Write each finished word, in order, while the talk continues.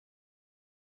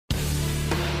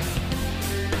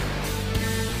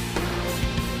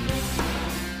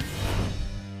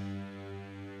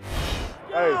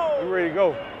Hey, we ready to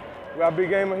go. We got a big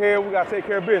game ahead. We got to take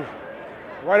care of business.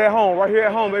 Right at home, right here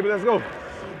at home, baby. Let's go.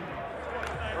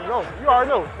 Let's go. You already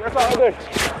know. That's all day.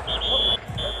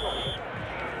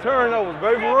 Turnovers,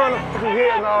 baby. Run them.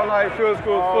 Hitting all night. Feels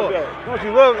cool. All day. Don't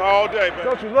you love it? All day, baby.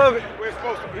 Don't you love it? We're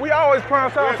supposed to be. We always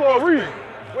prime time for a reason.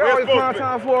 We always prime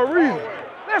time for a reason.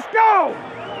 Let's go.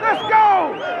 Let's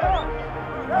go.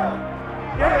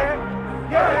 Yeah.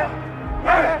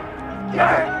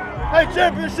 Hey,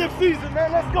 championship season,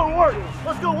 man. Let's go work.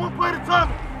 Let's go one play at a time.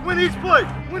 Win each play.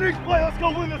 Win each play. Let's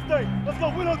go win this thing. Let's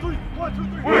go win on three. 1, 2,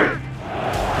 3. Win.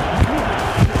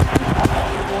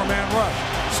 Four-man rush.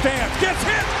 Stands. Gets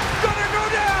hit. Gonna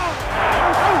go down.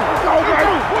 Let's go,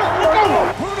 baby. Let's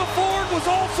go. Bruno Ford was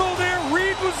also there.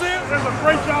 Reed was there. That's a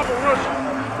great job of rushing.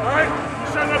 All right?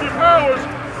 Setting up your powers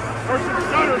versus the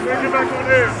gunners and get back on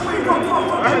there. I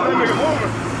heard that nigga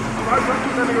moving. I just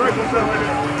took that nigga right to himself right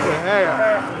there.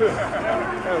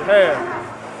 That was half.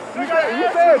 You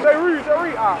said Jay Reed.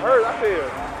 I heard. I said.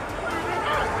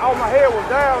 Oh, my head was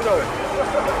down though.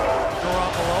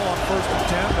 Garoppolo on 1st and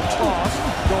 10. The toss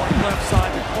going left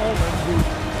side to Coleman, who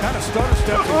kind of stutter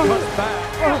steps and cuts back.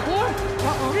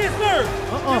 Yes, sir.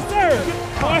 Yes, sir.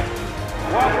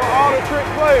 Watch for all the trick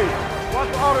plays. Watch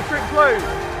for all the trick plays.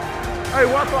 Hey,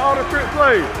 watch for all the trick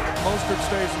plays. Mostert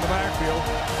stays in the backfield.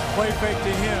 Play fake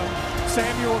to him.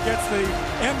 Samuel gets the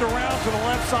end around to the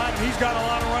left side, and he's got a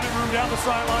lot of running room down the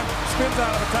sideline. Spins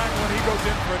out of the tackle, and he goes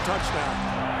in for a touchdown.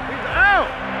 He's out.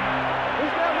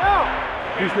 He's stepped out.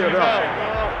 He stepped out.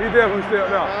 He definitely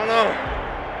stepped out. I don't know.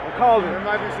 I'm calling There it.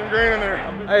 might be some green in there.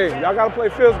 Hey, y'all gotta play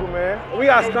physical, man. We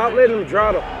gotta stop letting them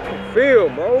dry the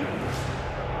field, bro.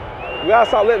 We gotta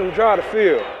stop letting them dry the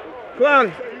field.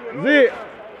 Clowney, zit.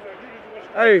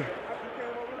 Hey,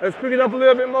 let's pick it up a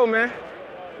little bit more, man.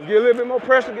 Get a little bit more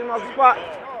pressure, get them off the spot.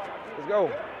 Let's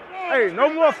go. Hey, no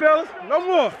more, fellas. No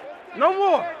more. No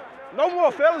more. No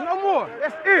more, fellas. No more.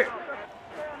 That's it.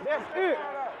 That's it.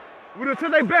 We done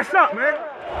took their best shot, man.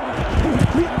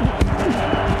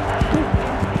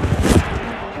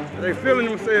 They feeling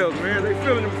themselves, man. They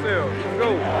feeling themselves. Let's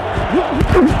go.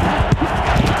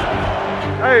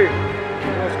 Hey,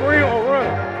 screen or run.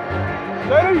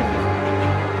 Ladies.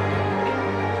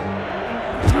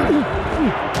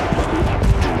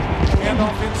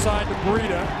 Handoff inside to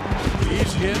Breida.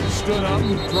 He's hit, stood up,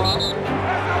 dropped.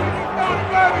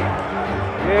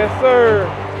 Yes, sir.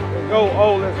 Let's go.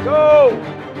 Oh, let's go.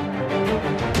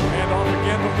 Handoff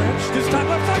again to Lynch. This time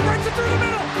left side, breaks it through the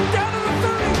middle. Down to the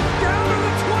 30, down to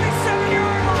the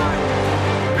 27-yard line.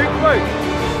 Big play.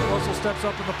 Russell steps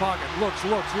up in the pocket. Looks.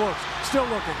 Still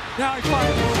looking. Now he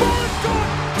fires. Ball is gone.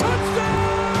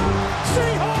 Touchdown!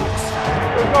 Seahawks!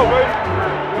 Let's go, baby.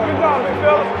 Good job, big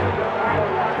fella.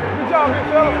 Good job, big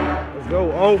fella. Let's go.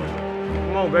 Oh,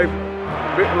 come on, baby.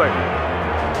 Big play.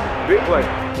 Big play.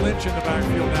 Lynch in the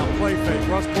backfield now. Play fake.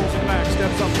 Russ pulls it back.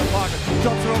 Steps up in the pocket.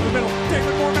 Dumps it over the middle.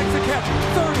 David Moore makes the catch.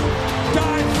 30.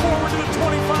 Dives forward to the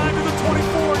 25 to the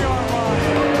 24-yard line.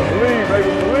 Believe,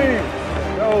 baby. Believe.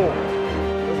 Go.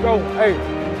 Let's go. Hey,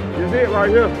 this it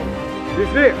right here.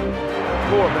 This it.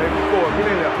 Score, baby. Score. Get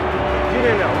in there. Get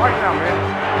in there. Right now, man.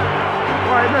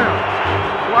 Right now.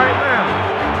 Right now.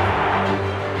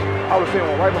 I was seeing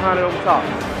one right behind it over top.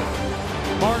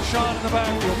 Marshawn in the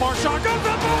backfield. Marshawn goes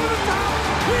up over the top.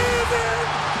 He's in.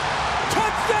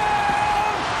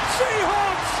 Touchdown!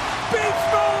 Seahawks! Beast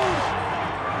mode!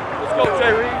 Let's go,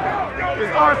 Jay Reed.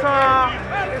 It's our time.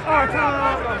 It's our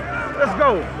time. Let's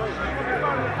go.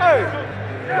 Hey,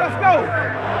 let's go.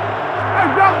 Hey,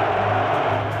 brother.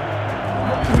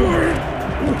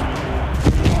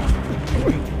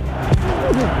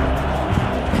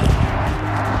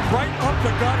 Right up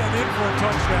the gut and in for a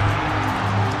touchdown.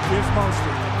 Here's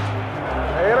Mostert.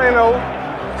 Hey, it ain't over.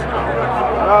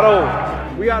 Not over.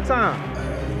 We got time.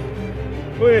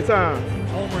 Plenty of time.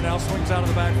 Homer now swings out of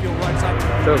the backfield right side.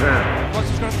 Touchdown. Russ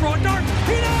is going to throw a dart.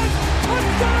 He does!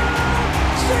 Touchdown!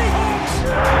 Seahawks!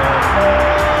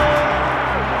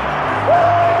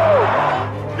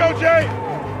 Let's go, Jay.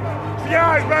 See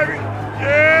eyes, baby.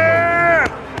 Yeah!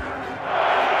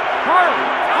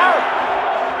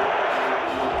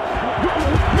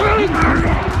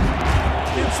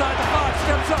 Inside the 5,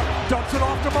 steps up, dumps it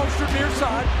off to Mostert near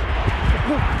side.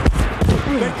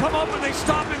 They come up and they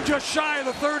stop him just shy of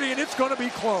the 30, and it's going to be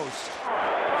close.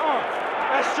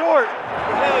 That's short.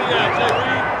 Hell yeah, Jay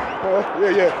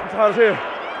Reed. Yeah. It's hot as hell.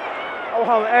 I was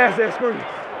hauling ass that screen.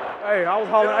 Hey, I was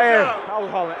hauling ass. I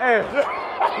was hauling ass.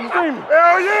 You see me?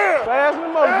 Hell yeah! Fast in the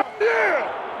motor. Hell yeah!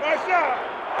 Nice shot.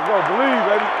 Let's go. Believe,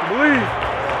 baby. Believe.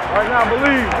 Right now,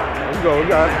 believe. Let's go. We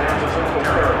got it.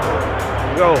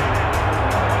 Let's go.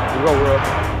 Let's go, Russ.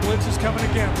 Blitz is coming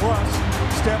again. Russ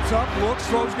steps up, looks,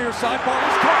 throws near side, ball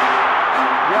is caught.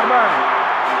 Get back.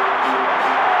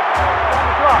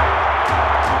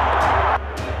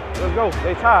 Let's go.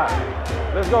 They tied.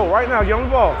 Let's go right now. Get on the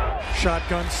ball.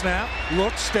 Shotgun snap,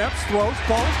 looks, steps, throws,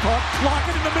 ball is caught. Lock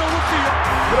it in the middle of the field.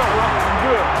 Get up, Russ.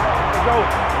 Good. Let's go.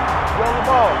 Get on the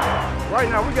ball. Right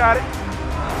now, we got it.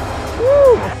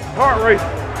 Woo! Heart racing.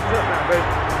 Touchdown, baby.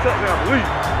 Touchdown, believe.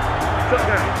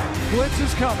 Touchdown. Blitz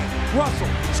is coming. Russell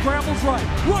scrambles right.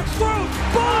 Looks through.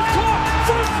 Ball is caught.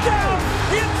 First down.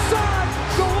 Inside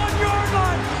the 1-yard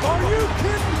line. Are you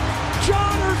kidding?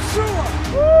 John Ursua.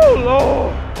 Woo,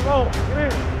 Lord. Come on.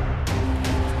 Get in.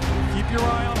 Keep your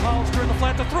eye on Hollister in the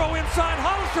flat to throw inside.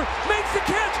 Hollister makes the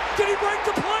catch. Did he break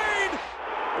the plane?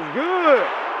 It's good.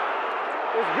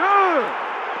 It's good.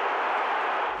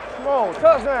 Come on,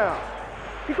 touchdown.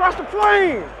 He crossed the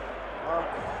plane.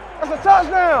 That's a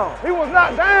touchdown. He was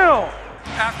not down.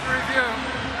 After review,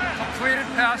 completed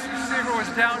pass receiver was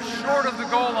down short of the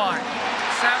goal line.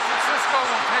 San Francisco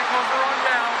will take over on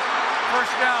down.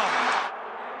 First down.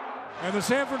 And the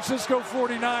San Francisco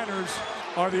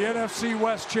 49ers are the NFC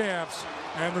West champs,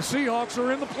 and the Seahawks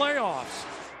are in the playoffs.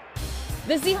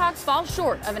 The Seahawks fall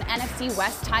short of an NFC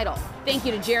West title. Thank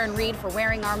you to Jaron Reed for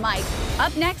wearing our mic.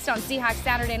 Up next on Seahawks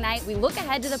Saturday Night, we look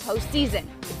ahead to the postseason.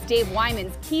 It's Dave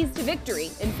Wyman's keys to victory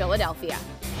in Philadelphia.